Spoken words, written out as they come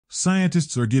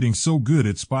Scientists are getting so good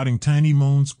at spotting tiny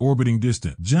moons orbiting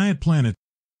distant giant planets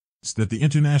that the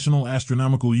International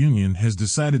Astronomical Union has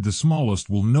decided the smallest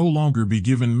will no longer be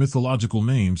given mythological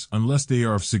names unless they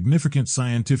are of significant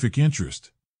scientific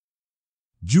interest.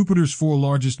 Jupiter's 4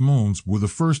 largest moons were the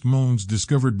first moons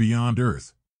discovered beyond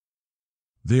Earth.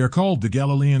 They are called the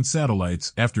Galilean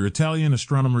satellites after Italian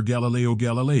astronomer Galileo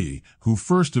Galilei, who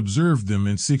first observed them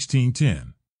in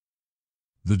 1610.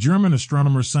 The German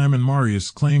astronomer Simon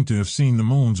Marius claimed to have seen the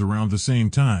moons around the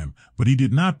same time, but he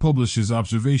did not publish his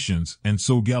observations, and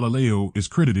so Galileo is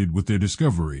credited with their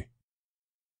discovery.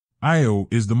 Io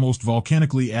is the most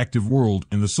volcanically active world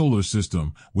in the solar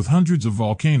system, with hundreds of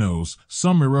volcanoes,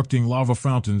 some erupting lava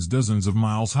fountains dozens of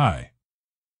miles high.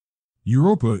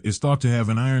 Europa is thought to have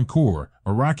an iron core,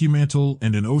 a rocky mantle,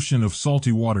 and an ocean of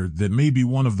salty water that may be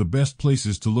one of the best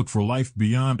places to look for life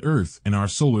beyond Earth in our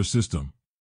solar system.